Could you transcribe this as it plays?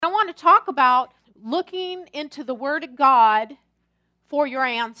want to talk about looking into the Word of God for your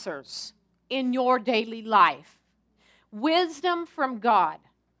answers in your daily life. Wisdom from God.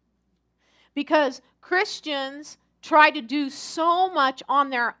 Because Christians try to do so much on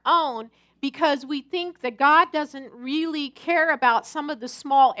their own because we think that God doesn't really care about some of the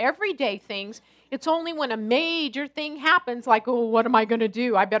small everyday things. It's only when a major thing happens, like, oh, what am I going to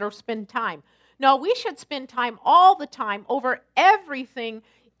do? I better spend time. No, we should spend time all the time over everything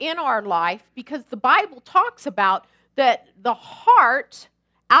in our life because the Bible talks about that the heart,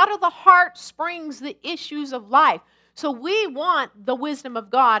 out of the heart springs the issues of life. So we want the wisdom of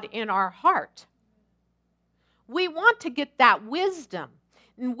God in our heart. We want to get that wisdom.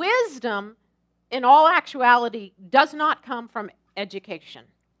 And wisdom, in all actuality, does not come from education.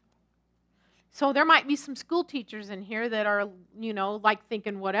 So there might be some school teachers in here that are, like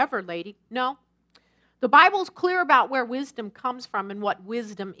thinking, whatever, lady. No. The Bible's clear about where wisdom comes from and what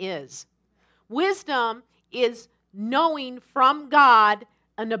wisdom is. Wisdom is knowing from God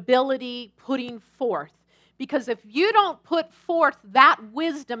an ability putting forth. Because if you don't put forth that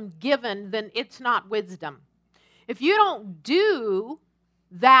wisdom given, then it's not wisdom. If you don't do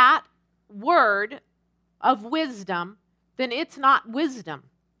that word of wisdom, then it's not wisdom.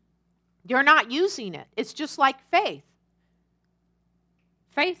 You're not using it. It's just like faith.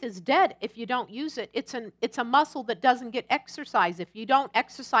 Faith is dead if you don't use it. It's a muscle that doesn't get exercised. If you don't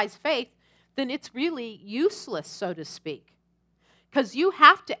exercise faith, then it's really useless, so to speak. Because you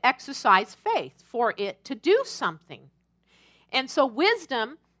have to exercise faith for it to do something. And so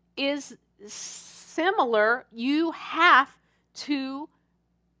wisdom is similar. You have to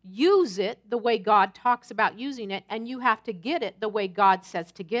use it the way God talks about using it, and you have to get it the way God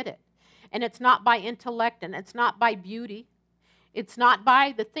says to get it. And it's not by intellect, and it's not by beauty. It's not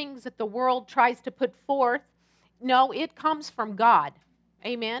by the things that the world tries to put forth. No, it comes from God.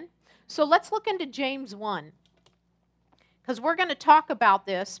 Amen? So let's look into James 1. Because we're going to talk about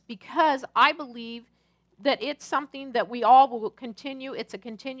this because I believe that it's something that we all will continue. It's a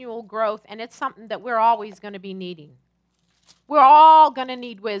continual growth, and it's something that we're always going to be needing. We're all going to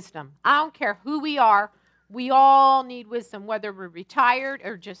need wisdom. I don't care who we are. We all need wisdom, whether we're retired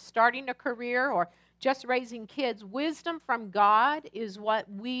or just starting a career or just raising kids. Wisdom from God is what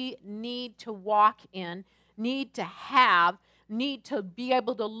we need to walk in, need to have, need to be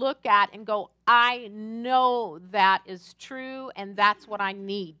able to look at and go, I know that is true, and that's what I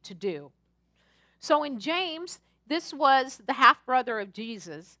need to do. So in James, this was the half-brother of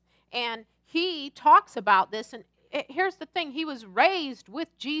Jesus, and he talks about this, and here's the thing, he was raised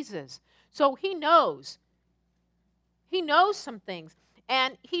with Jesus, so he knows some things.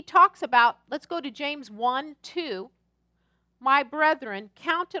 And he talks about, let's go to James 1:2. My brethren,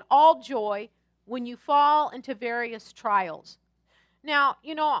 count it all joy when you fall into various trials. Now,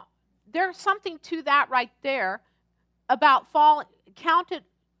 there's something to that right there about count it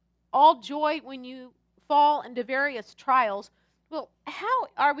all joy when you fall into various trials. Well, how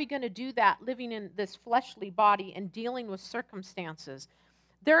are we going to do that living in this fleshly body and dealing with circumstances?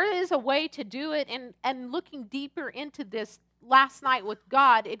 There is a way to do it, and looking deeper into this last night with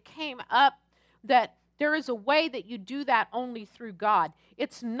God, it came up that there is a way that you do that only through God.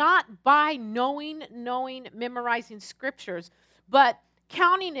 It's not by knowing, memorizing scriptures, but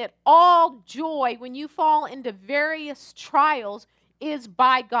counting it all joy when you fall into various trials is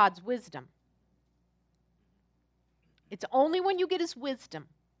by God's wisdom. It's only when you get His wisdom.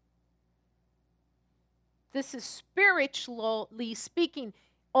 This is spiritually speaking.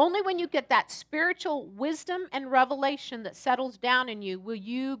 Only when you get that spiritual wisdom and revelation that settles down in you will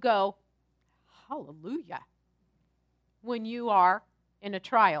you go, hallelujah, when you are in a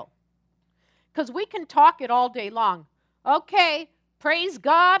trial. Because we can talk it all day long. Okay, praise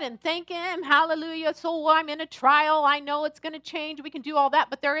God and thank Him, hallelujah. So I'm in a trial. I know it's going to change. We can do all that.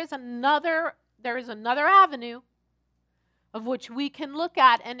 But there is another avenue of which we can look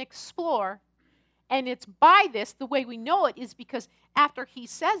at and explore. And it's by this, the way we know it is because after he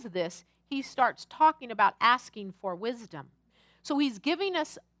says this, he starts talking about asking for wisdom. So he's giving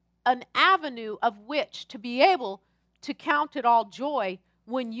us an avenue of which to be able to count it all joy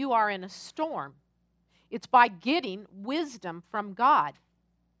when you are in a storm. It's by getting wisdom from God.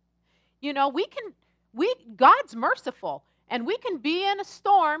 God's merciful, and we can be in a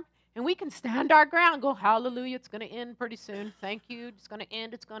storm, and we can stand our ground, go, hallelujah, it's going to end pretty soon. Thank you. It's going to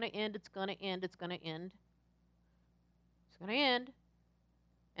end, it's going to end, it's going to end, it's going to end. It's going to end.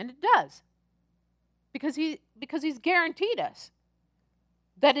 And it does. Because he's guaranteed us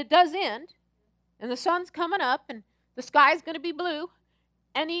that it does end, and the sun's coming up, and the sky's going to be blue,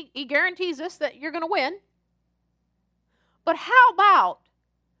 and he guarantees us that you're going to win. But how about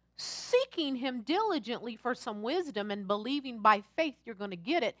seeking him diligently for some wisdom and believing by faith you're going to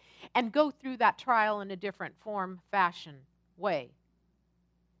get it and go through that trial in a different form, fashion, way.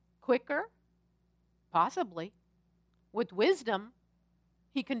 Quicker? Possibly. With wisdom,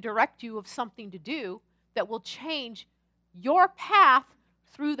 he can direct you of something to do that will change your path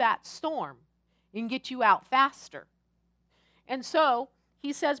through that storm and get you out faster. And so,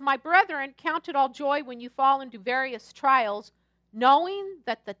 he says, my brethren, count it all joy when you fall into various trials, knowing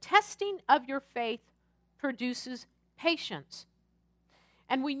that the testing of your faith produces patience.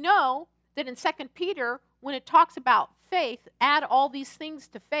 And we know that in 2 Peter, when it talks about faith, add all these things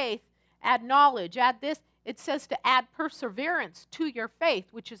to faith, add knowledge, add this, it says to add perseverance to your faith,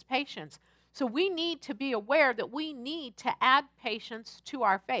 which is patience. So we need to be aware that we need to add patience to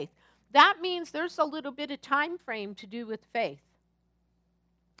our faith. That means there's a little bit of time frame to do with faith.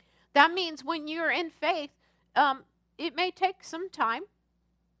 That means when you're in faith, it may take some time.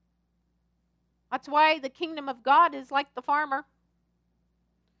 That's why the kingdom of God is like the farmer.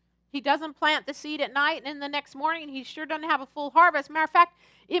 He doesn't plant the seed at night, and then the next morning he sure doesn't have a full harvest. Matter of fact,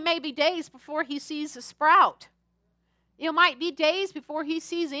 it may be days before he sees a sprout. It might be days before he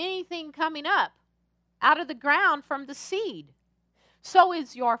sees anything coming up out of the ground from the seed. So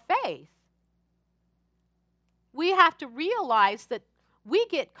is your faith. We have to realize that we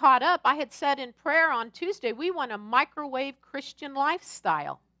get caught up. I had said in prayer on Tuesday, we want a microwave Christian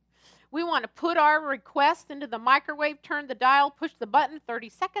lifestyle. We want to put our request into the microwave, turn the dial, push the button, 30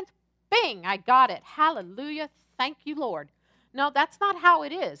 seconds, bing, I got it. Hallelujah, thank you, Lord. No, that's not how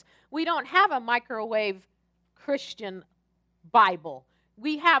it is. We don't have a microwave Christian Bible.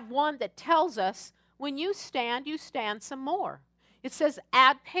 We have one that tells us when you stand some more. It says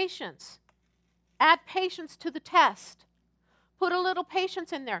add patience. Add patience to the test. Put a little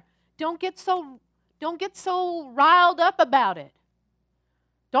patience in there. Don't get so riled up about it.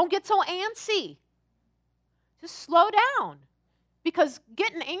 Don't get so antsy. Just slow down. Because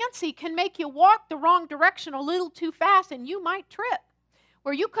getting antsy can make you walk the wrong direction a little too fast and you might trip.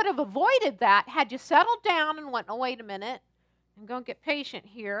 Where you could have avoided that had you settled down and went, oh, wait a minute. I'm going to get patient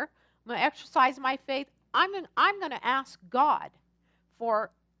here. I'm going to exercise my faith. I'm going to ask God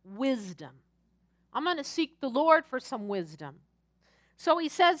for wisdom. I'm going to seek the Lord for some wisdom. So he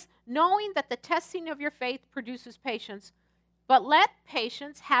says, knowing that the testing of your faith produces patience, but let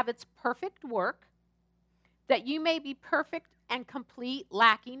patience have its perfect work, that you may be perfect and complete,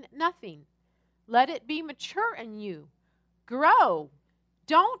 lacking nothing. Let it be mature in you. Grow.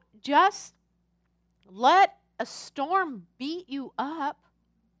 Don't just let a storm beat you up.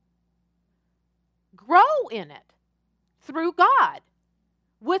 Grow in it through God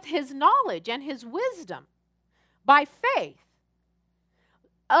with his knowledge and his wisdom by faith.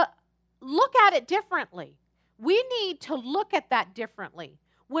 Look at it differently. We need to look at that differently.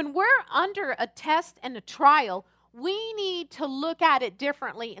 When we're under a test and a trial, we need to look at it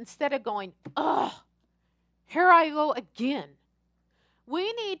differently instead of going, ugh, here I go again.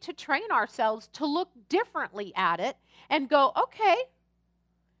 We need to train ourselves to look differently at it and go, okay,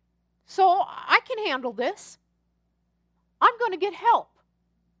 so I can handle this. I'm going to get help.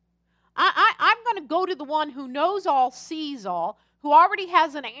 I'm going to go to the one who knows all, sees all, who already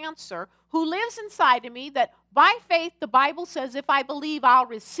has an answer, who lives inside of me, that by faith, the Bible says, if I believe, I'll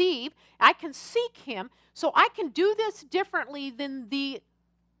receive. I can seek him, so I can do this differently than the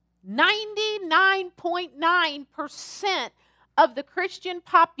 99.9% of the Christian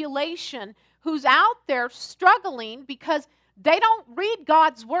population who's out there struggling because they don't read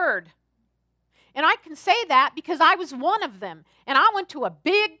God's word. And I can say that because I was one of them. And I went to a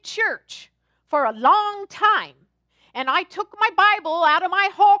big church for a long time. And I took my Bible out of my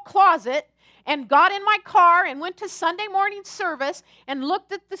hall closet and got in my car and went to Sunday morning service and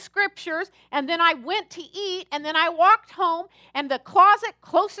looked at the scriptures. And then I went to eat. And then I walked home. And the closet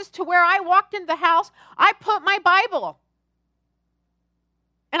closest to where I walked in the house, I put my Bible.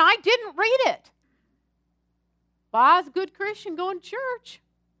 And I didn't read it. Well, I was a good Christian going to church.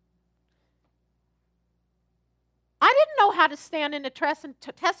 I didn't know how to stand in a test and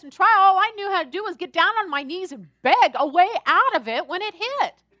trial. All I knew how to do was get down on my knees and beg a way out of it when it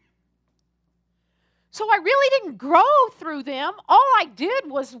hit. So I really didn't grow through them. All I did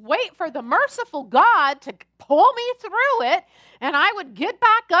was wait for the merciful God to pull me through it, and I would get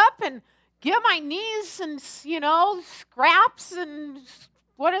back up and give my knees and, scraps and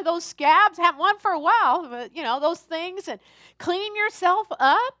what are those scabs? Haven't one for a while, but, those things, and clean yourself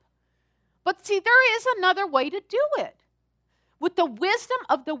up. But see, there is another way to do it. With the wisdom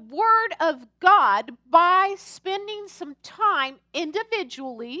of the Word of God by spending some time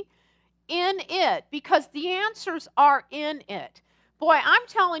individually in it, because the answers are in it. Boy, I'm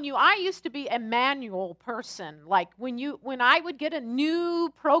telling you, I used to be a manual person. Like when I would get a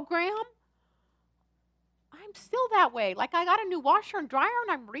new program, I'm still that way. Like I got a new washer and dryer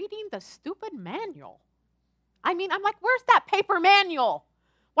and I'm reading the stupid manual. I mean, I'm like, where's that paper manual?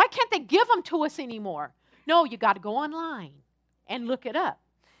 Why can't they give them to us anymore? No, you got to go online and look it up.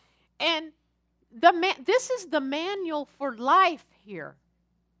 And this is the manual for life here.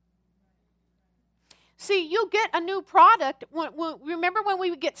 See, you get a new product. Remember when we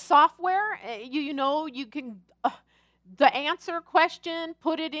would get software? You can the answer question,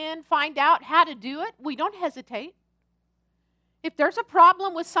 put it in, find out how to do it. We don't hesitate. If there's a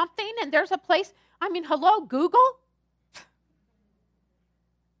problem with something and there's a place, hello, Google?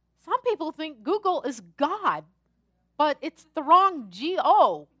 Some people think Google is God, but it's the wrong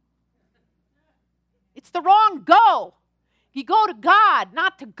G-O. It's the wrong go. You go to God,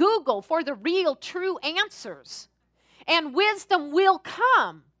 not to Google, for the real, true answers. And wisdom will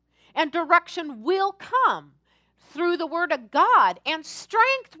come, and direction will come through the Word of God, and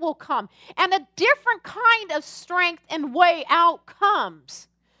strength will come, and a different kind of strength and way out comes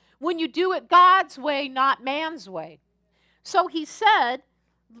when you do it God's way, not man's way. So he said,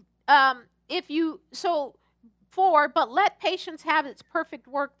 but let patience have its perfect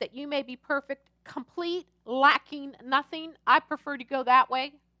work, that you may be perfect, complete, lacking nothing. I prefer to go that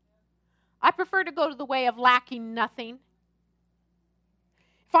way. I prefer to go to the way of lacking nothing.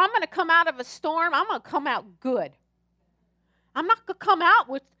 If I'm going to come out of a storm, I'm going to come out good. I'm not going to come out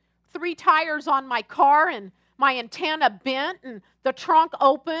with 3 tires on my car and my antenna bent and the trunk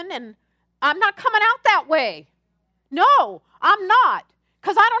open, and I'm not coming out that way. No, I'm not,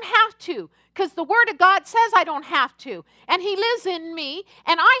 because I don't have to, because the Word of God says I don't have to, and He lives in me,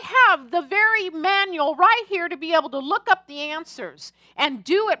 and I have the very manual right here to be able to look up the answers and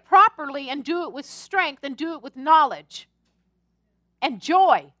do it properly and do it with strength and do it with knowledge and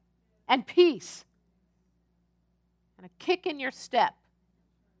joy and peace and a kick in your step.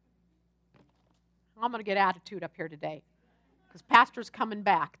 I'm going to get attitude up here today because Pastor's coming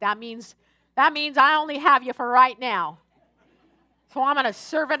back. That means I only have you for right now. So I'm going to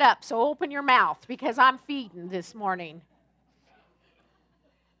serve it up. So open your mouth because I'm feeding this morning.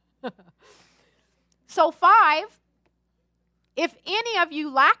 So 5, if any of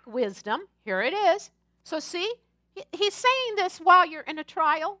you lack wisdom, here it is. So see, he's saying this while you're in a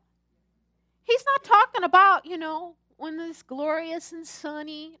trial. He's not talking about, when it's glorious and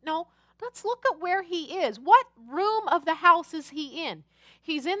sunny. No, let's look at where he is. What room of the house is he in?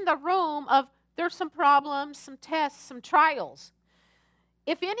 He's in the room of there's some problems, some tests, some trials.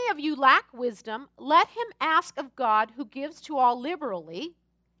 If any of you lack wisdom, let him ask of God, who gives to all liberally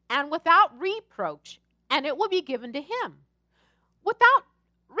and without reproach, and it will be given to him. Without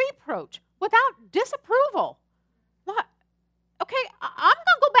reproach, without disapproval. What? Okay, I'm going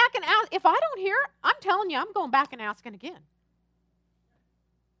to go back and ask. If I don't hear, I'm telling you, I'm going back and asking again.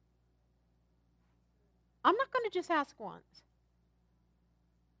 I'm not going to just ask once.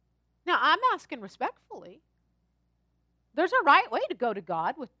 Now, I'm asking respectfully. There's a right way to go to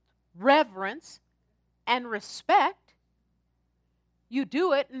God with reverence and respect. You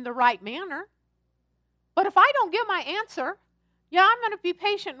do it in the right manner. But if I don't get my answer, I'm going to be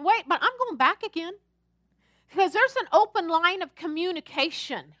patient and wait, but I'm going back again. Because there's an open line of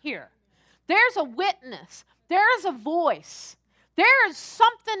communication here. There's a witness. There's a voice. There's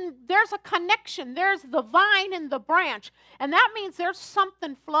something, there's a connection. There's the vine and the branch. And that means there's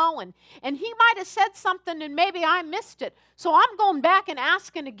something flowing. And he might have said something and maybe I missed it. So I'm going back and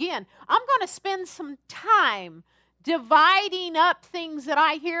asking again. I'm going to spend some time dividing up things that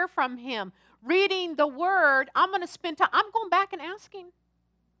I hear from him. Reading the word. I'm going to spend time. I'm going back and asking.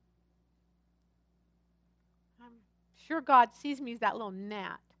 I'm sure God sees me as that little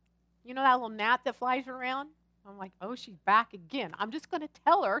gnat. You know that little gnat that flies around? I'm like, oh, she's back again. I'm just going to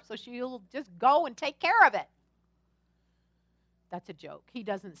tell her so she'll just go and take care of it. That's a joke. He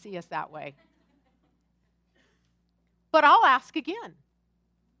doesn't see us that way. But I'll ask again.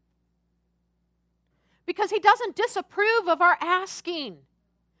 Because he doesn't disapprove of our asking.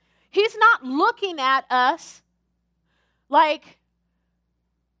 He's not looking at us like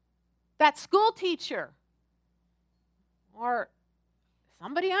that school teacher or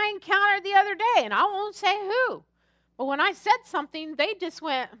somebody I encountered the other day, and I won't say who. But when I said something, they just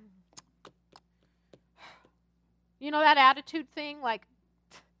went, that attitude thing, like,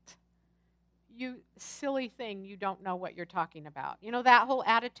 you silly thing, you don't know what you're talking about. That whole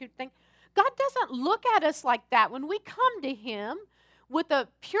attitude thing. God doesn't look at us like that. When we come to him with a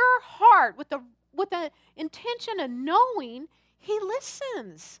pure heart, with the intention of knowing, he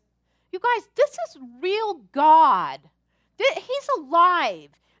listens. You guys, this is real God. He's alive.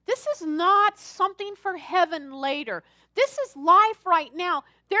 This is not something for heaven later. This is life right now.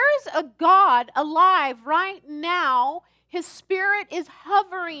 There is a God alive right now. His Spirit is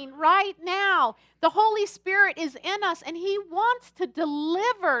hovering right now. The Holy Spirit is in us, and He wants to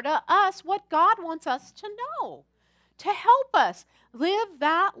deliver to us what God wants us to know, to help us live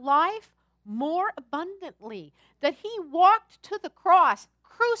that life more abundantly. That He walked to the cross,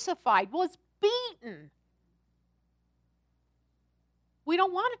 crucified, was beaten. We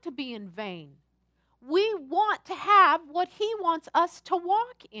don't want it to be in vain. We want to have what He wants us to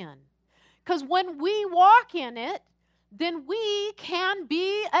walk in. Because when we walk in it, then we can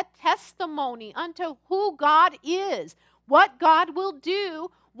be a testimony unto who God is, what God will do,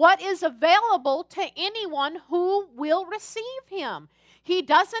 what is available to anyone who will receive Him. He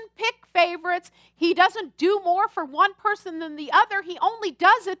doesn't pick favorites. He doesn't do more for one person than the other. He only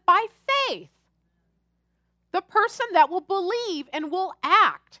does it by faith. The person that will believe and will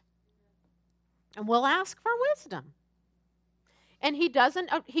act and will ask for wisdom. And he doesn't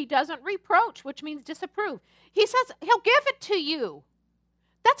reproach, which means disapprove. He says He'll give it to you.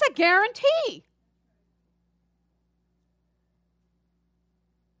 That's a guarantee.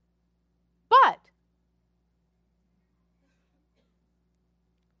 But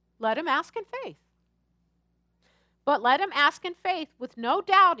let him ask in faith. But let him ask in faith with no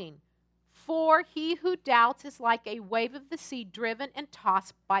doubting. For he who doubts is like a wave of the sea driven and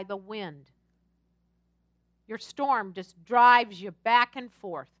tossed by the wind. Your storm just drives you back and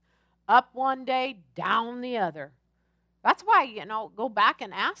forth. Up one day, down the other. That's why, go back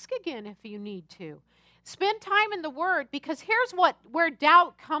and ask again if you need to. Spend time in the Word, because here's where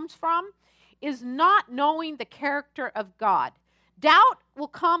doubt comes from, is not knowing the character of God. Doubt will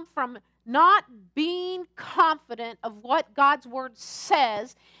come from not being confident of what God's Word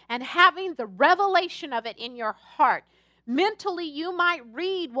says and having the revelation of it in your heart. Mentally, you might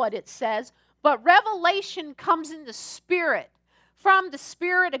read what it says, but revelation comes in the Spirit, from the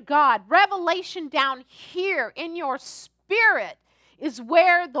Spirit of God. Revelation down here in your spirit is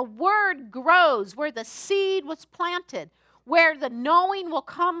where the Word grows, where the seed was planted, where the knowing will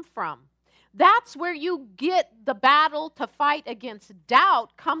come from. That's where you get the battle to fight against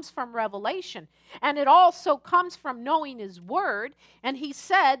doubt, comes from revelation. And it also comes from knowing His Word. And He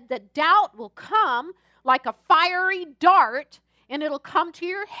said that doubt will come like a fiery dart, and it'll come to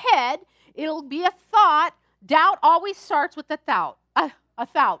your head. It'll be a thought. Doubt always starts with a thought. A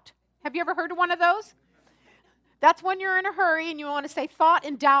thought. Have you ever heard of one of those? That's when you're in a hurry and you want to say thought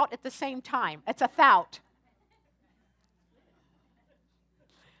and doubt at the same time. It's a thought.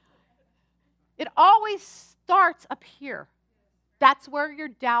 It always starts up here. That's where your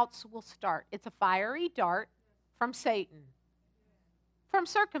doubts will start. It's a fiery dart from Satan, from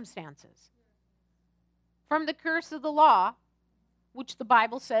circumstances, from the curse of the law, which the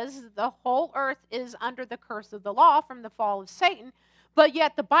Bible says the whole earth is under the curse of the law from the fall of Satan. But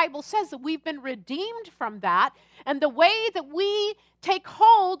yet the Bible says that we've been redeemed from that. And the way that we take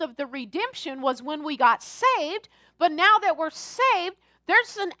hold of the redemption was when we got saved. But now that we're saved,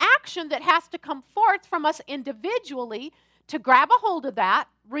 there's an action that has to come forth from us individually to grab a hold of that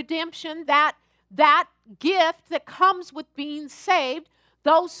redemption, that gift that comes with being saved,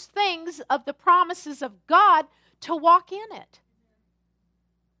 those things of the promises of God, to walk in it.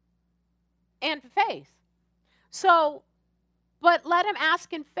 And faith. So, but let him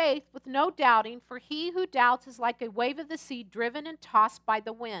ask in faith with no doubting, for he who doubts is like a wave of the sea driven and tossed by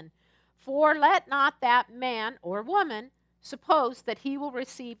the wind. For let not that man or woman suppose that he will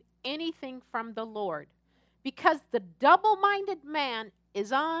receive anything from the Lord, because the double-minded man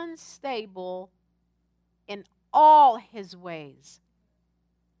is unstable in all his ways.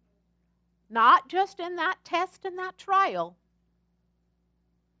 Not just in that test and that trial,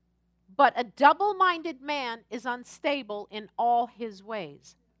 but a double-minded man is unstable in all his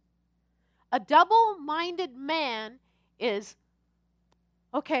ways. A double-minded man is,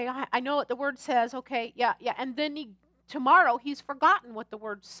 okay, I know what the word says, okay, yeah, and then tomorrow he's forgotten what the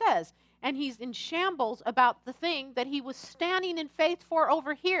word says, and he's in shambles about the thing that he was standing in faith for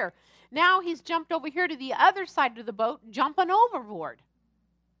over here. Now he's jumped over here to the other side of the boat, jumping overboard,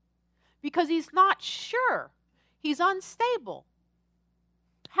 because he's not sure. He's unstable.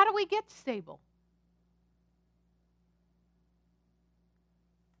 How do we get stable?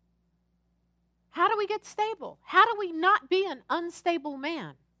 How do we get stable? How do we not be an unstable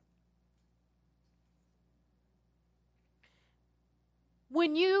man?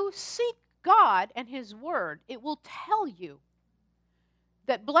 When you seek God and His Word, it will tell you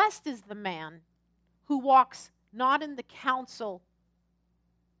that blessed is the man who walks not in the counsel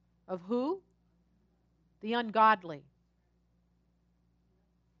of who? The ungodly.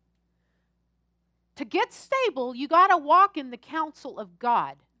 To get stable, you got to walk in the counsel of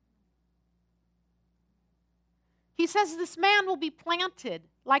God. He says this man will be planted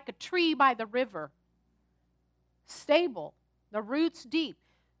like a tree by the river. Stable. The roots deep.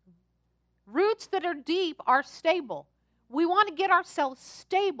 Roots that are deep are stable. We want to get ourselves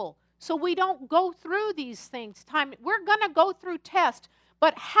stable so we don't go through these things. We're going to go through tests,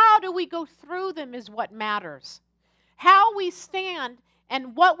 but how do we go through them is what matters. How we stand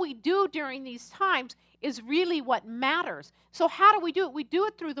and what we do during these times is really what matters. So how do we do it? We do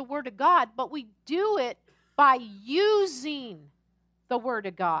it through the Word of God, but we do it by using the Word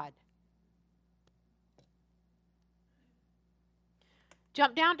of God.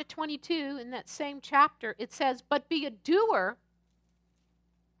 Jump down to 22 in that same chapter. It says, but be a doer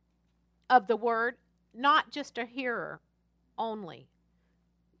of the word, not just a hearer only.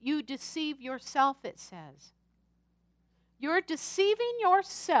 You deceive yourself, it says. You're deceiving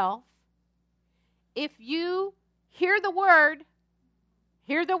yourself if you hear the word,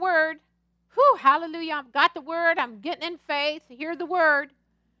 whew, hallelujah, I've got the word, I'm getting in faith, hear the word,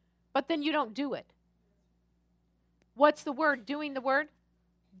 but then you don't do it. What's the word? Doing the word?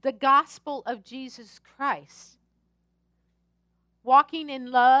 The gospel of Jesus Christ. Walking in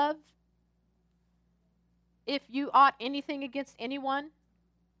love. If you ought anything against anyone,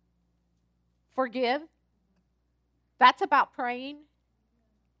 forgive. That's about praying.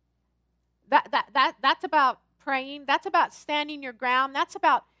 That's about praying. That's about standing your ground. That's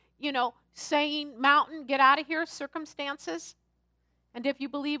about, saying, mountain, get out of here, circumstances. And if you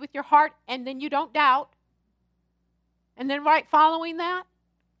believe with your heart and then you don't doubt, and then right following that,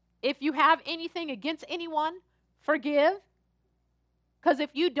 if you have anything against anyone, forgive. Because if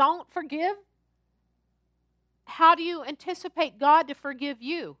you don't forgive, how do you anticipate God to forgive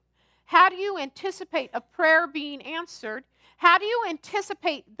you? How do you anticipate a prayer being answered? How do you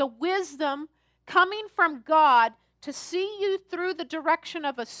anticipate the wisdom coming from God to see you through the direction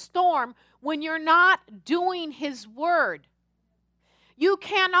of a storm when you're not doing His word? You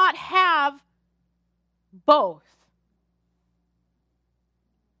cannot have both.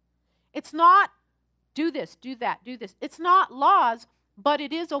 It's not do this, do that, do this. It's not laws, but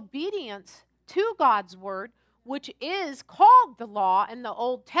it is obedience to God's word, which is called the law in the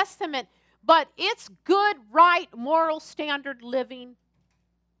Old Testament, but it's good, right, moral standard living,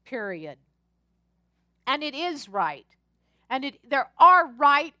 period. And it is right. And there are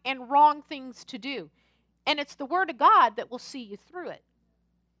right and wrong things to do. And it's the word of God that will see you through it.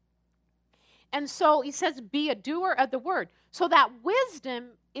 And so he says, be a doer of the word. So that wisdom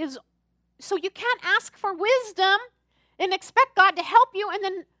is, so you can't ask for wisdom and expect God to help you and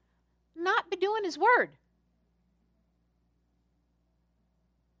then not be doing His word.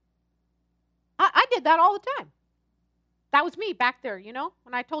 I did that all the time. That was me back there,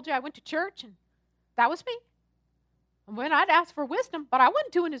 when I told you I went to church, and that was me. And when I'd ask for wisdom, but I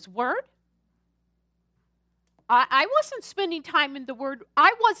wasn't doing His word. I wasn't spending time in the word.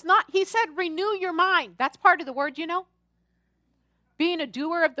 I was not. He said, renew your mind. That's part of the word, Being a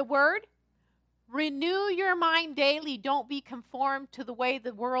doer of the word. Renew your mind daily. Don't be conformed to the way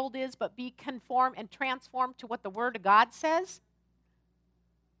the world is, but be conformed and transformed to what the Word of God says.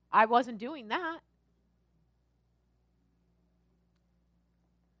 I wasn't doing that.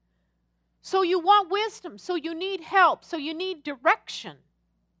 So you want wisdom, so you need help, so you need direction.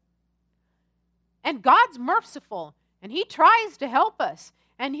 And God's merciful, and He tries to help us,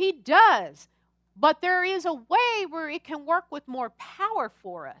 and He does. But there is a way where it can work with more power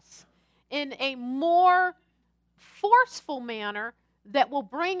for us, in a more forceful manner that will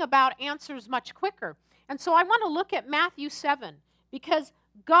bring about answers much quicker. And so I want to look at Matthew 7, because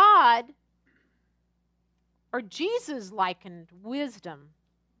God, or Jesus, likened wisdom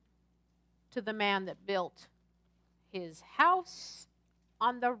to the man that built his house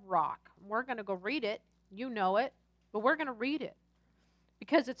on the rock. We're going to go read it. You know it, but we're going to read it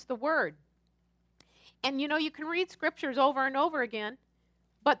because it's the Word. And you can read scriptures over and over again,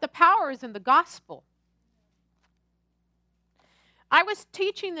 but the power is in the gospel. I was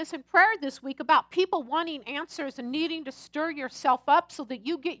teaching this in prayer this week about people wanting answers and needing to stir yourself up so that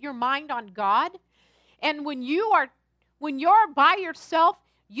you get your mind on God. And when you're by yourself,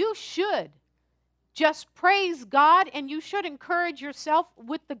 you should just praise God, and you should encourage yourself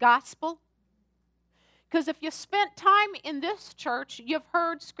with the gospel. Because if you spent time in this church, you've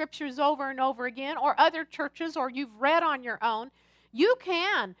heard scriptures over and over again, or other churches, or you've read on your own, you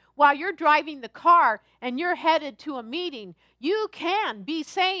can, while you're driving the car and you're headed to a meeting, you can be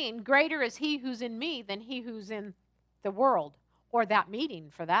saying, greater is He who's in me than he who's in the world. or that meeting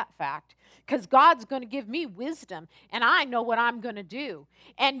for that fact, because God's going to give me wisdom, and I know what I'm going to do.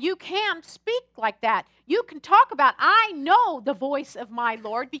 And you can speak like that. You can talk about, I know the voice of my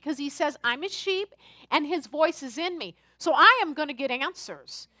Lord, because he says, I'm his sheep, and his voice is in me. So I am going to get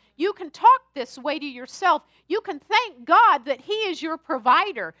answers. You can talk this way to yourself. You can thank God that he is your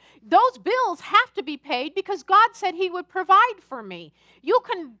provider. Those bills have to be paid because God said he would provide for me. You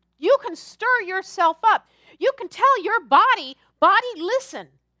can stir yourself up. You can tell your body, listen.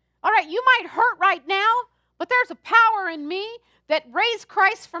 All right, you might hurt right now, but there's a power in me that raised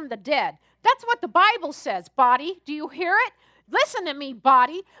Christ from the dead. That's what the Bible says, body. Do you hear it? Listen to me,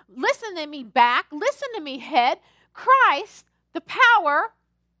 body. Listen to me, back. Listen to me, head. Christ, the power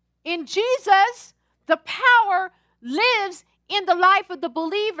in Jesus, the power lives in the life of the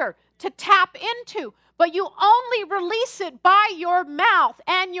believer to tap into. But you only release it by your mouth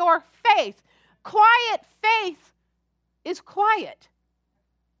and your faith. Quiet faith is quiet.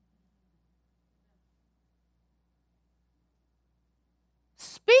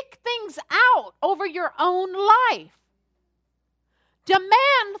 Speak things out over your own life.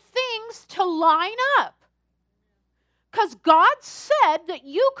 Demand things to line up. Because God said that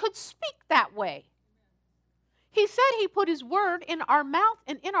you could speak that way. He said he put his word in our mouth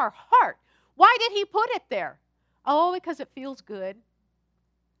and in our heart. Why did he put it there? Oh, because it feels good.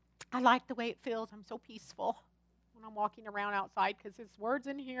 I like the way it feels. I'm so peaceful when I'm walking around outside because his word's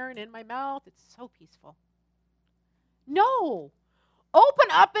in here and in my mouth. It's so peaceful. No. Open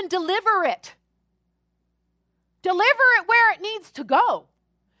up and deliver it. Deliver it where it needs to go.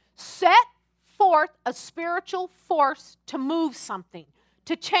 Set forth a spiritual force to move something,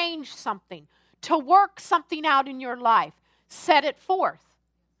 to change something, to work something out in your life. Set it forth.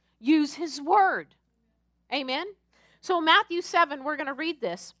 Use his word. Amen? So Matthew 7, we're going to read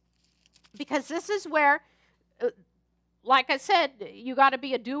this because this is where, like I said, you got to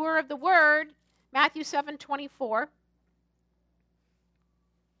be a doer of the word. Matthew 7:24.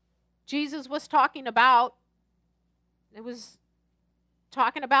 Jesus was talking about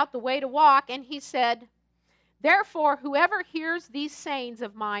the way to walk, and he said, therefore, whoever hears these sayings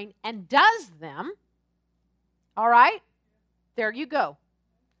of mine and does them, all right, there you go.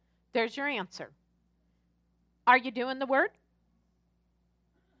 There's your answer. Are you doing the word?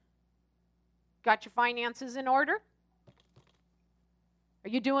 Got your finances in order? Are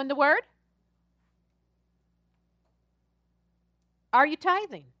you doing the word? Are you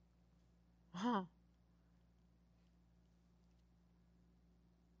tithing? Huh.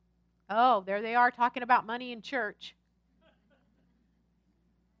 Oh, there they are talking about money in church.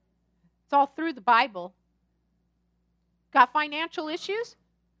 It's all through the Bible. Got financial issues?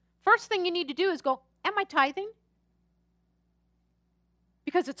 First thing you need to do is go, am I tithing?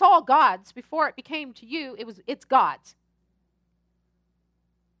 Because it's all God's. Before it became to you, it's God's.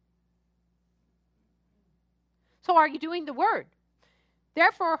 So are you doing the word?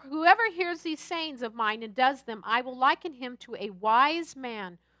 Therefore, whoever hears these sayings of mine and does them, I will liken him to a wise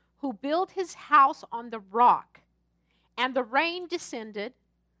man who built his house on the rock. And the rain descended,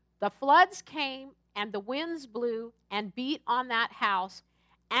 the floods came, and the winds blew and beat on that house,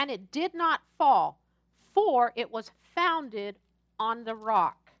 and it did not fall, for it was founded on the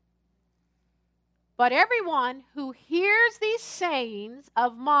rock. But everyone who hears these sayings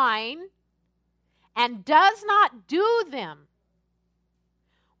of mine and does not do them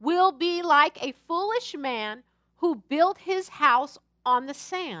will be like a foolish man who built his house on the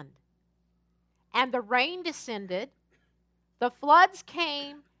sand. And the rain descended, the floods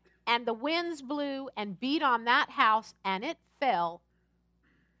came, and the winds blew and beat on that house, and it fell.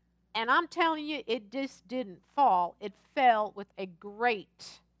 And I'm telling you, it just didn't fall. It fell with a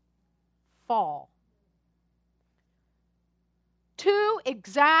great fall. Two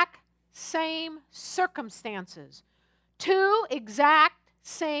exact same circumstances. Two exact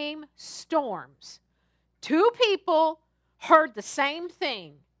same storms. Two people heard the same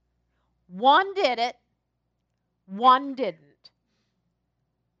thing. One did it, one didn't.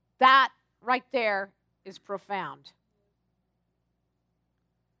 That right there is profound.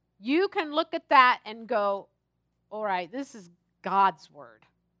 You can look at that and go, all right, this is God's word.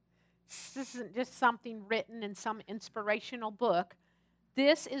 This isn't just something written in some inspirational book.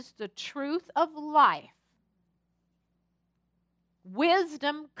 This is the truth of life.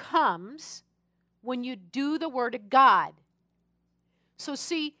 Wisdom comes when you do the word of God. So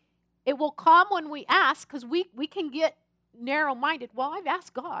see, it will come when we ask, because we can get narrow-minded. Well, I've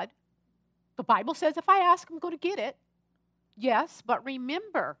asked God. The Bible says if I ask, I'm going to get it. Yes, but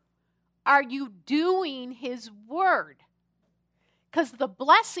remember, are you doing his word? Because the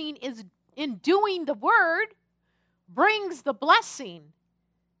blessing is in doing the word, brings the blessing.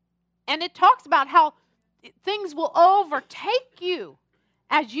 And it talks about how things will overtake you.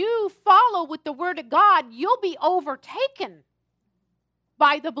 As you follow with the Word of God, you'll be overtaken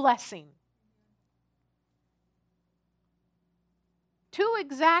by the blessing. Two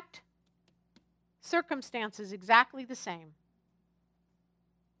exact circumstances, exactly the same.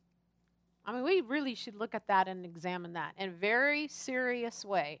 I mean, we really should look at that and examine that in a very serious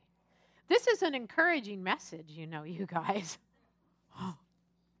way. This is an encouraging message, you know, you guys.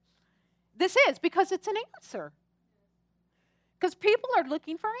 This is, because it's an answer. Because people are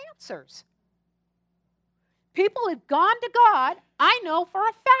looking for answers. People have gone to God, I know for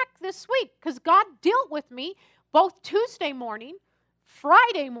a fact this week, because God dealt with me both Tuesday morning,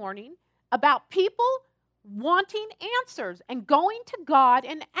 Friday morning, about people wanting answers and going to God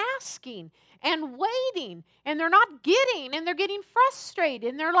and asking and waiting, and they're not getting, and they're getting frustrated,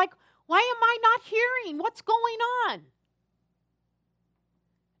 and they're like, why am I not hearing? What's going on?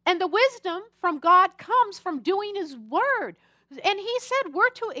 And the wisdom from God comes from doing His Word. And He said we're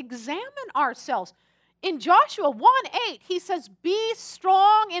to examine ourselves. In Joshua 1:8, He says, be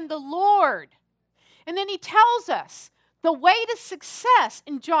strong in the Lord. And then He tells us the way to success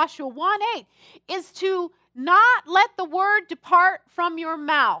in Joshua 1:8 is to not let the word depart from your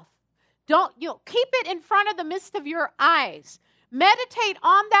mouth. Keep it in front of the midst of your eyes. Meditate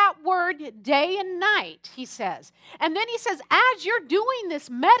on that word day and night, He says. And then He says, as you're doing this,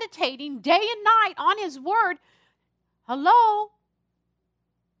 meditating day and night on His word, hello,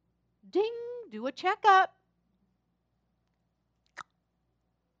 ding, do a checkup.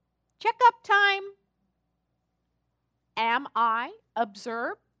 Checkup time. Am I?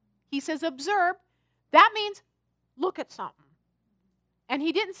 Observe. He says observe. That means look at something. And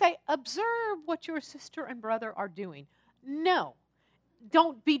He didn't say observe what your sister and brother are doing. No,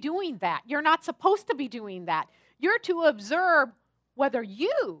 don't be doing that. You're not supposed to be doing that. You're to observe whether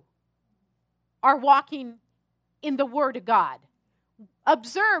you are walking in the Word of God.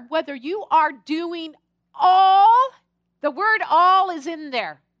 Observe whether you are doing all. The word all is in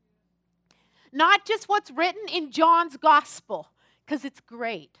there. Not just what's written in John's gospel, because it's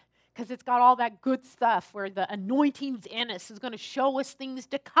great, because it's got all that good stuff where the anointing's in us, is going to show us things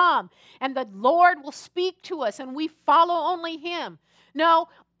to come, and the Lord will speak to us, and we follow only Him. No,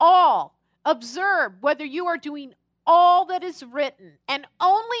 all. Observe whether you are doing all that is written, and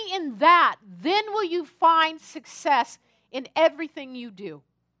only in that, then will you find success in everything you do.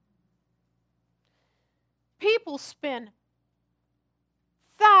 People spend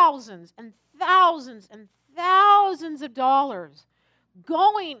thousands and thousands and thousands of dollars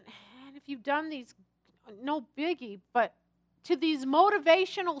going, and if you've done these, no biggie, but to these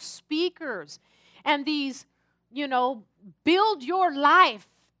motivational speakers and these, build your life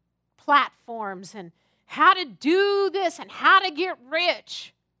platforms and how to do this and how to get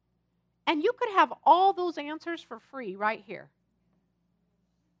rich. And you could have all those answers for free right here.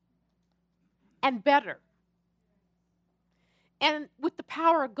 And better. And with the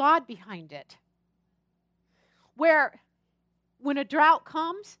power of God behind it. Where when a drought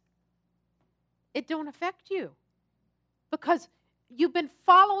comes, it don't affect you. Because you've been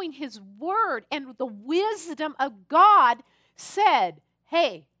following His Word, and the wisdom of God said,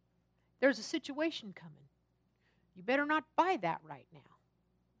 hey, there's a situation coming. You better not buy that right now.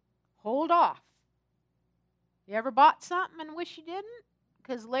 Hold off. You ever bought something and wish you didn't?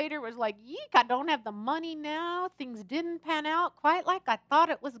 Because later it was like, yeek, I don't have the money now. Things didn't pan out quite like I thought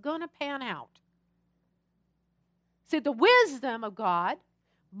it was going to pan out. See, the wisdom of God,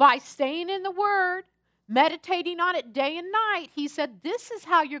 by staying in the Word, meditating on it day and night, He said, this is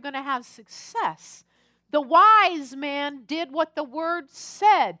how you're going to have success. The wise man did what the Word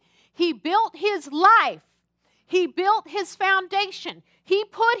said. He built his life. He built his foundation. He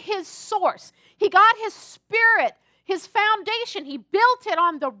put his source. He got his spirit, his foundation. He built it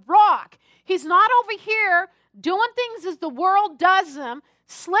on the rock. He's not over here doing things as the world does them,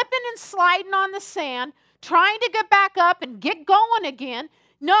 slipping and sliding on the sand, trying to get back up and get going again.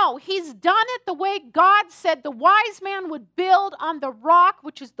 No, he's done it the way God said the wise man would build on the rock,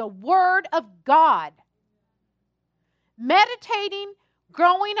 which is the Word of God. Meditating,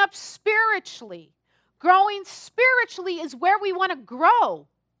 growing up spiritually. Growing spiritually is where we want to grow.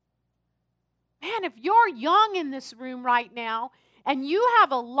 Man, if you're young in this room right now and you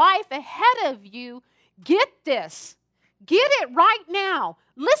have a life ahead of you, get this. Get it right now.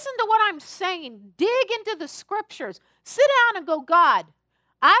 Listen to what I'm saying. Dig into the Scriptures. Sit down and go, God,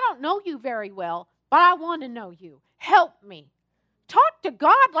 I don't know you very well, but I want to know you. Help me. Talk to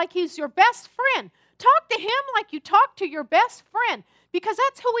God like He's your best friend. Talk to Him like you talk to your best friend. because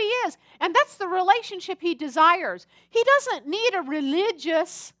that's who he is, and that's the relationship he desires. He doesn't need a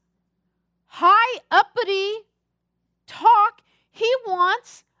religious, high uppity talk. He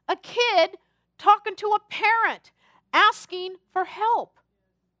wants a kid talking to a parent, asking for help.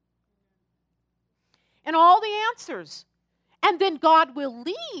 And all the answers. And then God will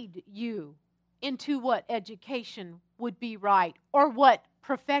lead you into what education would be right or what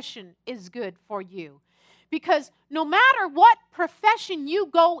profession is good for you. Because no matter what profession you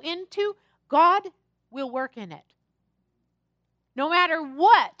go into, God will work in it. No matter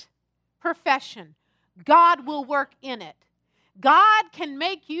what profession, God will work in it. God can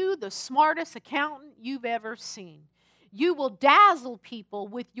make you the smartest accountant you've ever seen. You will dazzle people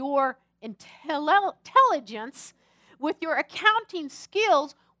with your intelligence, with your accounting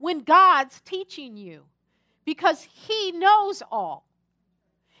skills when God's teaching you, because he knows all.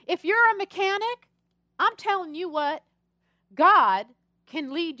 If you're a mechanic, I'm telling you what, God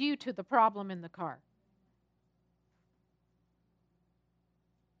can lead you to the problem in the car.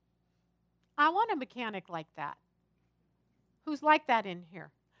 I want a mechanic like that. Who's like that in here?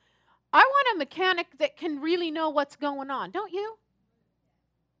 I want a mechanic that can really know what's going on, don't you?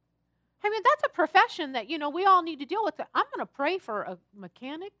 I mean, that's a profession that, we all need to deal with. I'm going to pray for a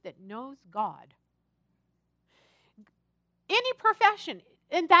mechanic that knows God. Any profession,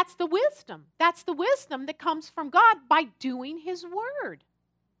 and that's the wisdom. That's the wisdom that comes from God by doing his word.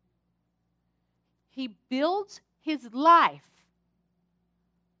 He builds his life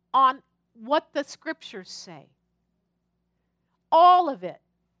on what the scriptures say. All of it.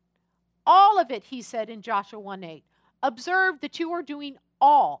 All of it, he said in Joshua 1:8. Observe that you are doing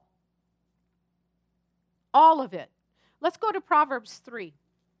all of it. Let's go to Proverbs 3.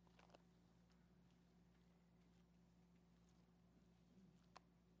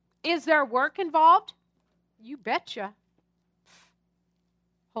 Is there work involved? You betcha.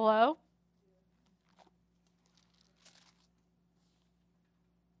 Hello?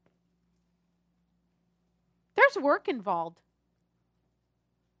 There's work involved.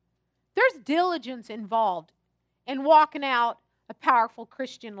 There's diligence involved in walking out a powerful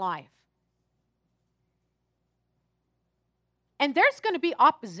Christian life. And there's going to be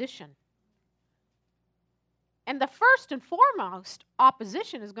opposition. And the first and foremost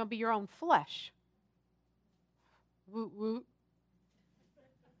opposition is going to be your own flesh. Woot woot.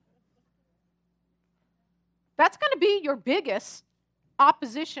 That's going to be your biggest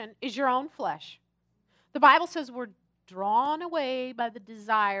opposition, is your own flesh. The Bible says we're drawn away by the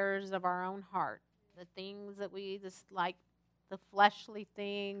desires of our own heart. The things that we just like, the fleshly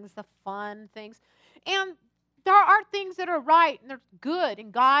things, the fun things. And there are things that are right and they're good,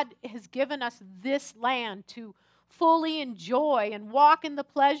 and God has given us this land to fully enjoy and walk in the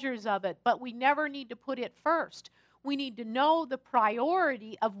pleasures of it, but we never need to put it first. We need to know the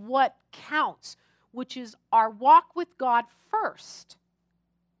priority of what counts, which is our walk with God first.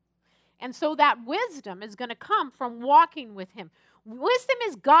 And so that wisdom is going to come from walking with him. Wisdom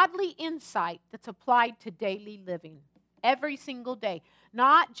is godly insight that's applied to daily living every single day.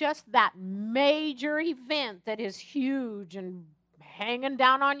 Not just that major event that is huge and hanging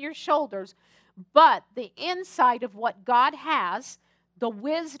down on your shoulders, but the insight of what God has, the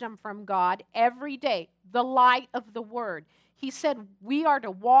wisdom from God every day, the light of the Word. He said we are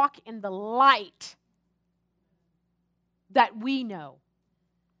to walk in the light that we know.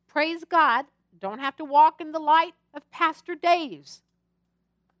 Praise God, don't have to walk in the light of Pastor Dave's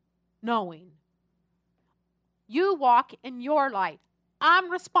knowing. You walk in your light.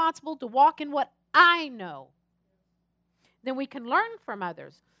 I'm responsible to walk in what I know. Then we can learn from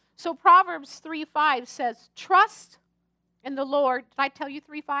others. So Proverbs 3:5 says, trust in the Lord. Did I tell you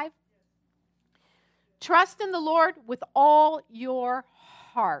 3:5? Trust in the Lord with all your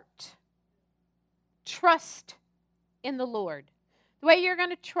heart. Trust in the Lord. The way you're going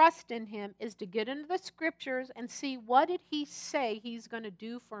to trust in him is to get into the scriptures and see what did he say he's going to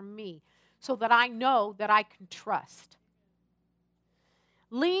do for me so that I know that I can trust.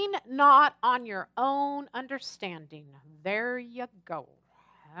 Lean not on your own understanding. There you go.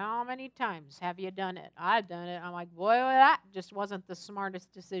 How many times have you done it? I've done it. I'm like, boy, that just wasn't the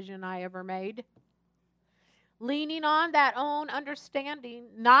smartest decision I ever made. Leaning on that own understanding,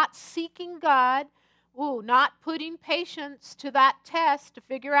 not seeking God, not putting patience to that test to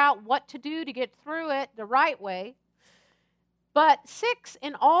figure out what to do to get through it the right way. But 6,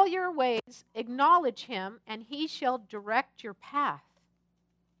 in all your ways, acknowledge him, and he shall direct your path.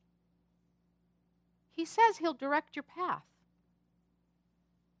 He says he'll direct your path.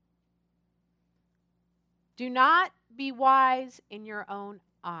 Do not be wise in your own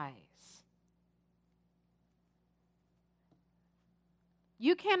eyes.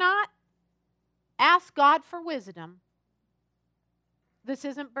 You cannot ask God for wisdom. This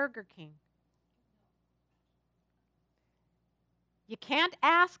isn't Burger King. You can't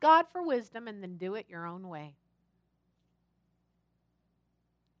ask God for wisdom and then do it your own way.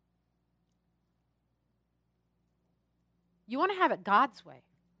 You want to have it God's way.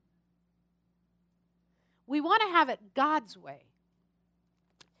 We want to have it God's way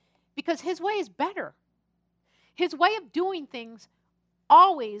because His way is better. His way of doing things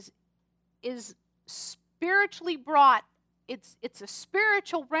always is spiritually brought. It's a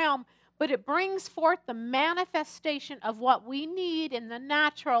spiritual realm, but it brings forth the manifestation of what we need in the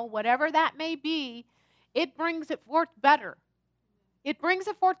natural, whatever that may be. It brings it forth better. It brings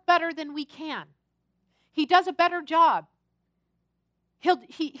it forth better than we can. He does a better job.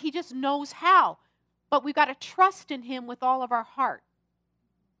 He just knows how. But we've got to trust in Him with all of our heart.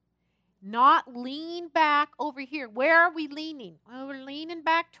 Not lean back over here. Where are we leaning? Well, we're leaning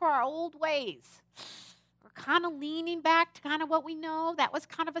back to our old ways. We're kind of leaning back to kind of what we know. That was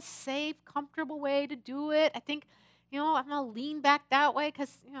kind of a safe, comfortable way to do it. I think, I'm going to lean back that way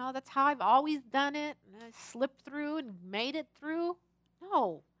because, that's how I've always done it. And I slipped through and made it through.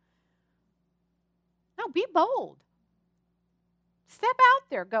 No, be bold. Step out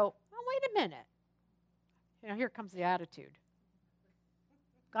there. Go, oh, wait a minute. Here comes the attitude.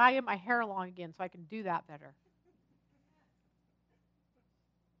 I get my hair long again so I can do that better.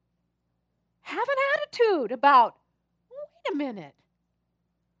 Have an attitude about, wait a minute.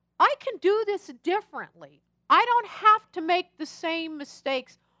 I can do this differently. I don't have to make the same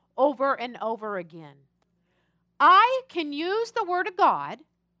mistakes over and over again. I can use the Word of God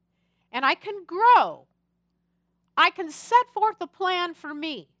and I can grow. I can set forth a plan for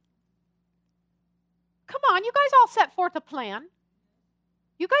me. Come on, you guys all set forth a plan.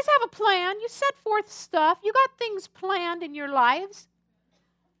 You guys have a plan. You set forth stuff. You got things planned in your lives.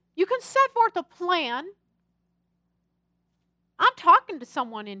 You can set forth a plan. I'm talking to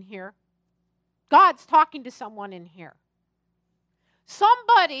someone in here. God's talking to someone in here.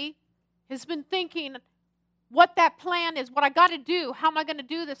 Somebody has been thinking what that plan is, what I got to do. How am I going to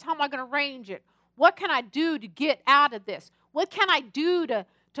do this? How am I going to arrange it? What can I do to get out of this? What can I do to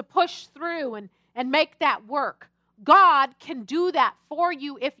push through and make that work? God can do that for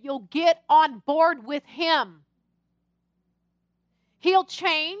you if you'll get on board with Him. He'll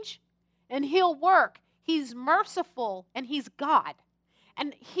change and He'll work. He's merciful and He's God.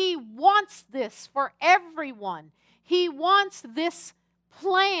 And He wants this for everyone. He wants this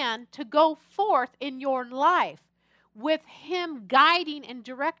plan to go forth in your life with Him guiding and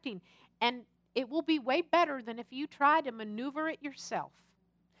directing. And it will be way better than if you try to maneuver it yourself.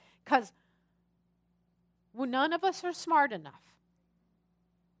 Because none of us are smart enough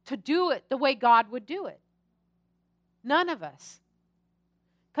to do it the way God would do it. None of us.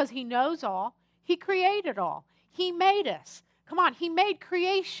 Because He knows all. He created all. He made us. Come on, He made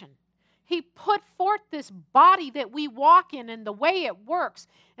creation. He put forth this body that we walk in and the way it works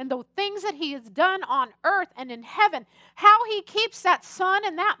and the things that He has done on earth and in heaven. How He keeps that sun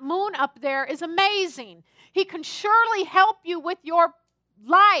and that moon up there is amazing. He can surely help you with your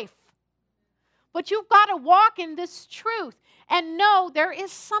life. But you've got to walk in this truth and know there is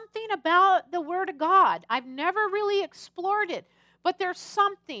something about the Word of God. I've never really explored it, but there's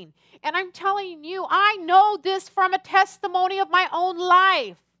something. And I'm telling you, I know this from a testimony of my own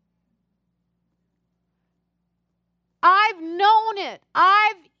life. I've known it.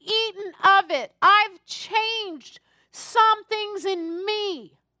 I've eaten of it. I've changed some things in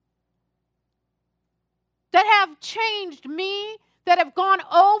me that have changed me, that have gone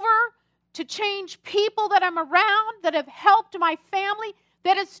over to change people that I'm around, that have helped my family,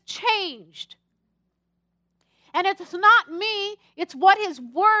 that has changed. And it's not me, it's what His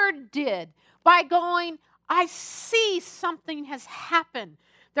Word did by going, I see something has happened.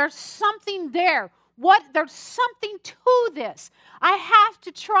 There's something there. There's something to this. I have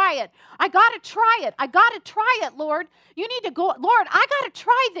to try it. I got to try it. I got to try it, Lord. You need to go, Lord, I got to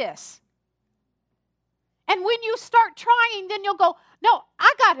try this. And when you start trying, then you'll go, no,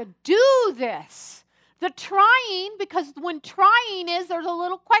 I got to do this. The trying, because when trying is, there's a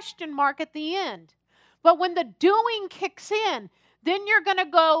little question mark at the end. But when the doing kicks in, then you're going to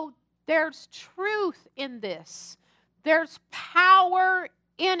go, there's truth in this. There's power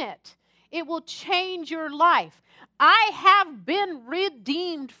in it. It will change your life. I have been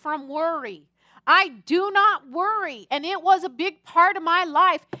redeemed from worry. I do not worry, and it was a big part of my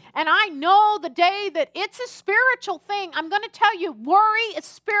life. And I know the day that it's a spiritual thing. I'm going to tell you, worry is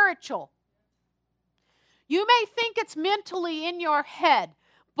spiritual. You may think it's mentally in your head,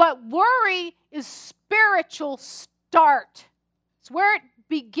 but worry is spiritual start. It's where it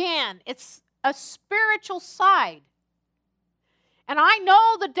began. It's a spiritual side. And I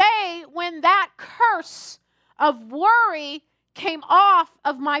know the day when that curse of worry came off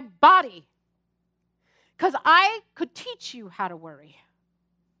of my body. Because I could teach you how to worry.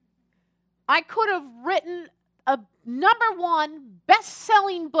 I could have written a #1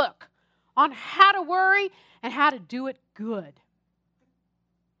 best-selling book on how to worry and how to do it good.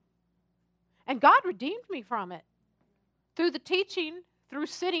 And God redeemed me from it. Through the teaching, through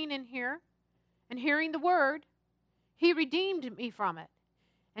sitting in here and hearing the word, He redeemed me from it.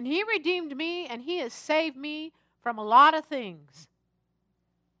 And He redeemed me, and He has saved me from a lot of things.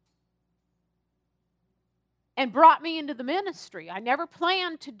 And brought me into the ministry. I never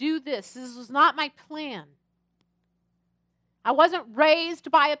planned to do this. This was not my plan. I wasn't raised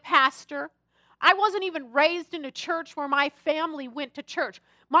by a pastor. I wasn't even raised in a church where my family went to church.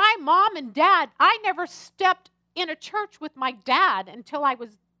 My mom and dad, I never stepped in a church with my dad until I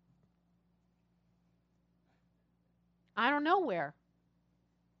don't know where.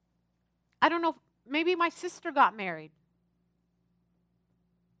 I don't know, maybe my sister got married.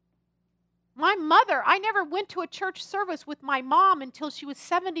 My mother, I never went to a church service with my mom until she was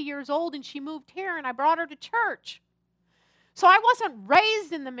 70 years old and she moved here and I brought her to church. So I wasn't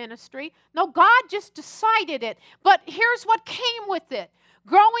raised in the ministry. No, God just decided it. But here's what came with it.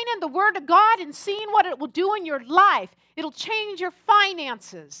 Growing in the Word of God and seeing what it will do in your life. It'll change your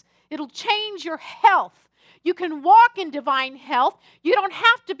finances. It'll change your health. You can walk in divine health. You don't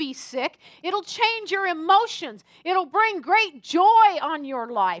have to be sick. It'll change your emotions. It'll bring great joy on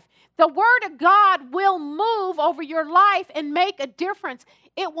your life. The Word of God will move over your life and make a difference.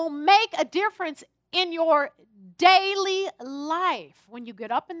 It will make a difference in your daily life. When you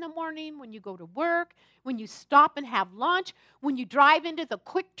get up in the morning, when you go to work, when you stop and have lunch, when you drive into the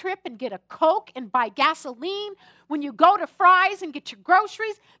Quick Trip and get a Coke and buy gasoline, when you go to Fry's and get your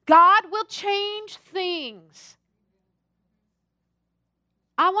groceries, God will change things.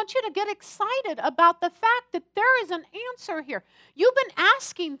 I want you to get excited about the fact that there is an answer here. You've been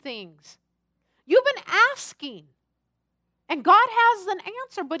asking things. You've been asking. And God has an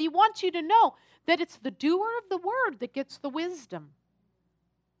answer, but He wants you to know that it's the doer of the word that gets the wisdom.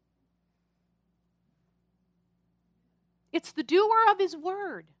 It's the doer of His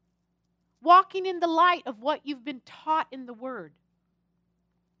word, walking in the light of what you've been taught in the word.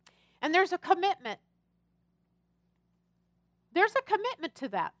 And there's a commitment. There's a commitment to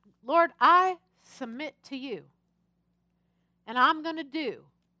that. Lord, I submit to you. And I'm going to do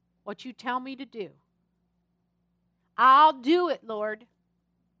what you tell me to do. I'll do it, Lord.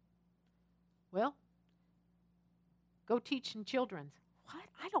 Well, go teach in children's. What?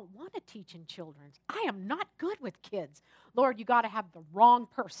 I don't want to teach in children's. I am not good with kids. Lord, you got to have the wrong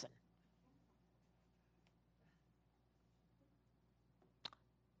person.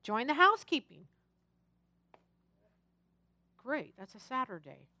 Join the housekeeping. Great, that's a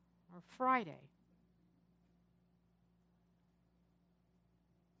Saturday or Friday.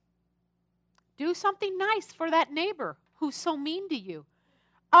 Do something nice for that neighbor who's so mean to you.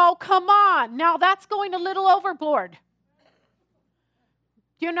 Oh, come on. Now that's going a little overboard.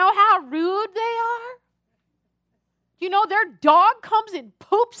 Do you know how rude they are? Do you know their dog comes and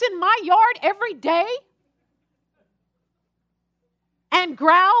poops in my yard every day? And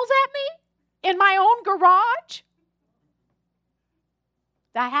growls at me in my own garage?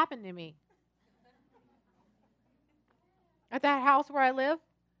 That happened to me. At that house where I live,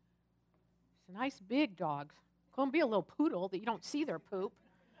 it's a nice big dog. Couldn't be a little poodle that you don't see their poop.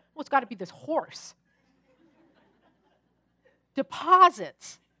 Well, it's got to be this horse.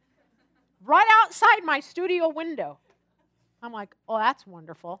 Deposits right outside my studio window. I'm like, oh, that's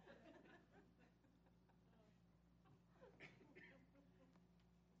wonderful.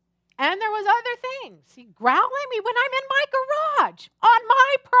 And there was other things. He growled at me when I'm in my garage, on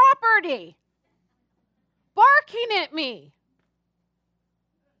my property, barking at me.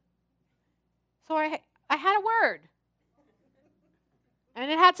 So I had a word.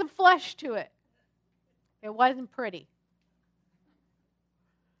 And it had some flesh to it. It wasn't pretty.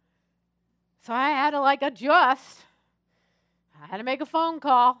 So I had to adjust. I had to make a phone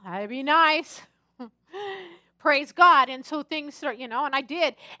call. I had to be nice. Praise God. And so things start, and I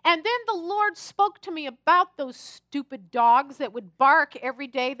did. And then the Lord spoke to me about those stupid dogs that would bark every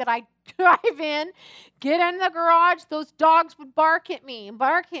day that I drive in, get in the garage. Those dogs would bark at me. And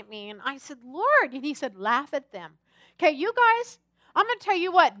I said, Lord. And He said, laugh at them. Okay, you guys, I'm going to tell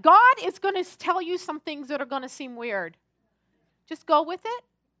you what. God is going to tell you some things that are going to seem weird. Just go with it.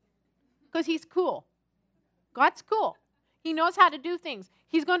 Because He's cool. God's cool. He knows how to do things.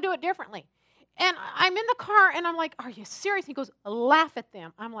 He's going to do it differently. And I'm in the car, and I'm like, are you serious? He goes, laugh at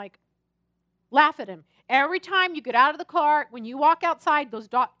them. I'm like, laugh at him. Every time you get out of the car, when you walk outside, those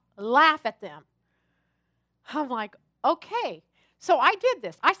dogs, laugh at them. I'm like, okay. So I did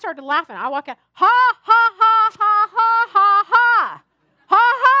this. I started laughing. I walk out, ha, ha, ha, ha, ha, ha, ha, ha,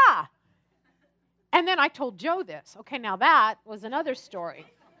 ha. And then I told Joe this. Okay, now that was another story.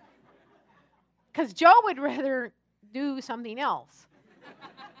 Because Joe would rather do something else.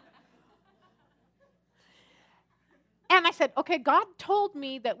 And I said, okay, God told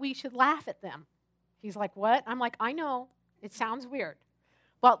me that we should laugh at them. He's like, what? I'm like, I know. It sounds weird.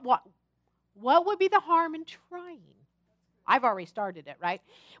 But what would be the harm in trying? I've already started it, right?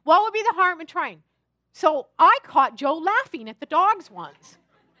 What would be the harm in trying? So I caught Joe laughing at the dogs once.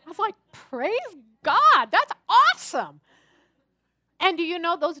 I was like, praise God, that's awesome. And do you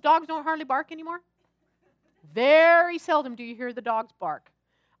know those dogs don't hardly bark anymore? Very seldom do you hear the dogs bark.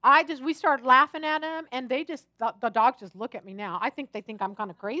 We started laughing at them, and the dogs just look at me now. I think they think I'm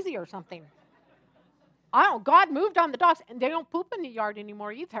kind of crazy or something. God moved on the dogs, and they don't poop in the yard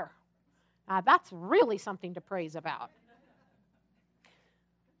anymore either. That's really something to praise about.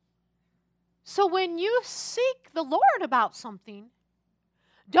 So when you seek the Lord about something,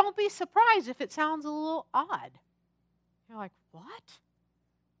 don't be surprised if it sounds a little odd. You're like, what?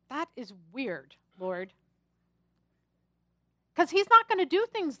 That is weird, Lord. Because he's not going to do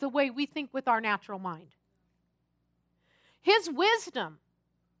things the way we think with our natural mind. His wisdom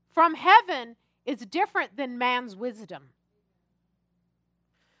from heaven is different than man's wisdom.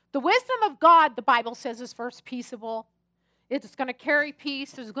 The wisdom of God, the Bible says, is first peaceable. It's going to carry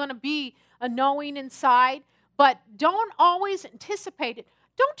peace. There's going to be a knowing inside. But don't always anticipate it.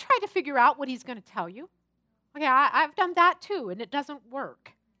 Don't try to figure out what he's going to tell you. Okay, I've done that too, and it doesn't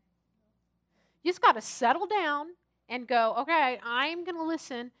work. You just got to settle down and go, okay, I'm going to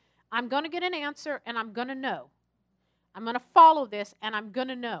listen. I'm going to get an answer, and I'm going to know. I'm going to follow this, and I'm going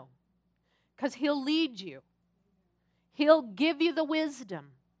to know. Because he'll lead you. He'll give you the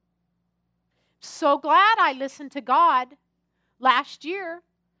wisdom. So glad I listened to God last year.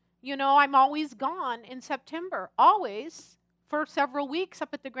 You know, I'm always gone in September, always, for several weeks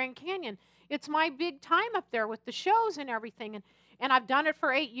up at the Grand Canyon. It's my big time up there with the shows and everything. And I've done it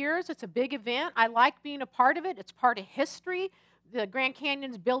for 8 years. It's a big event. I like being a part of it. It's part of history. The Grand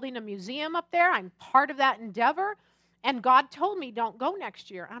Canyon's building a museum up there. I'm part of that endeavor. And God told me, don't go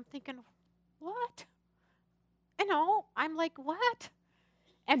next year. I'm thinking, what? You know, I'm like, what?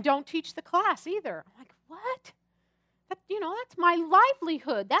 And don't teach the class either. I'm like, what? That's my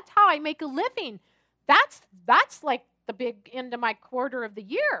livelihood. That's how I make a living. That's like the big end of my quarter of the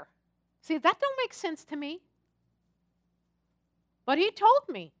year. See, that don't make sense to me. But he told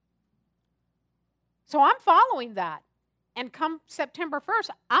me. So I'm following that. And come September 1st,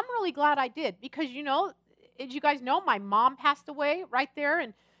 I'm really glad I did. Because, as you guys know, my mom passed away right there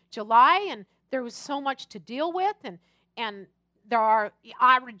in July. And there was so much to deal with. And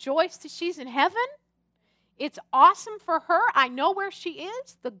I rejoice that she's in heaven. It's awesome for her. I know where she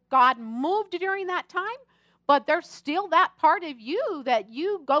is. God moved during that time. But there's still that part of you that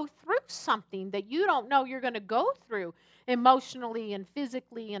you go through something that you don't know you're going to go through emotionally and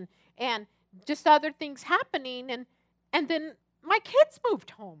physically and just other things happening. And then my kids moved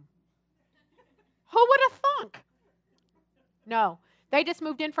home. Who would have thunk? No, they just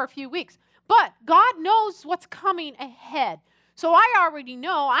moved in for a few weeks. But God knows what's coming ahead. So I already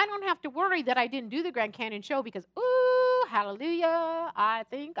know I don't have to worry that I didn't do the Grand Canyon show because, ooh, hallelujah, I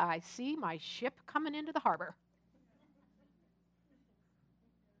think I see my ship coming into the harbor.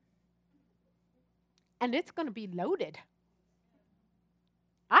 And it's going to be loaded.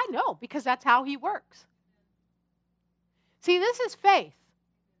 I know, because that's how he works. See, this is faith.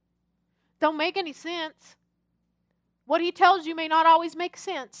 Don't make any sense. What he tells you may not always make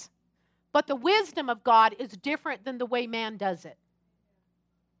sense. But the wisdom of God is different than the way man does it.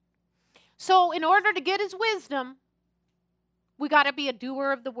 So in order to get his wisdom, we got to be a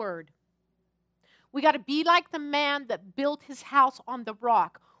doer of the word. We got to be like the man that built his house on the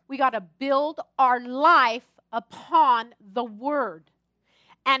rock. We got to build our life upon the word.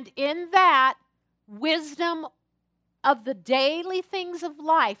 And in that, wisdom of the daily things of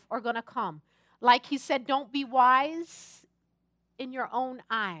life are going to come. Like he said, don't be wise in your own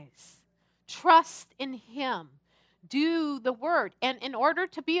eyes. Trust in him. Do the word. And in order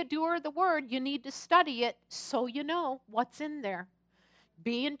to be a doer of the word, you need to study it so you know what's in there.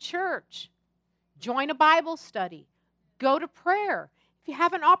 Be in church. Join a Bible study. Go to prayer. If you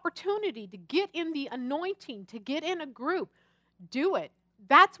have an opportunity to get in the anointing, to get in a group, do it.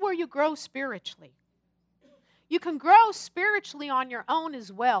 That's where you grow spiritually. You can grow spiritually on your own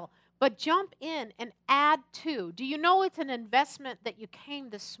as well, But jump in and add to. Do you know it's an investment that you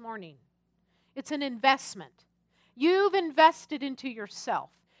came this morning? It's an investment. You've invested into yourself.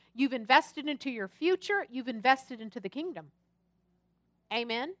 You've invested into your future. You've invested into the kingdom.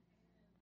 Amen?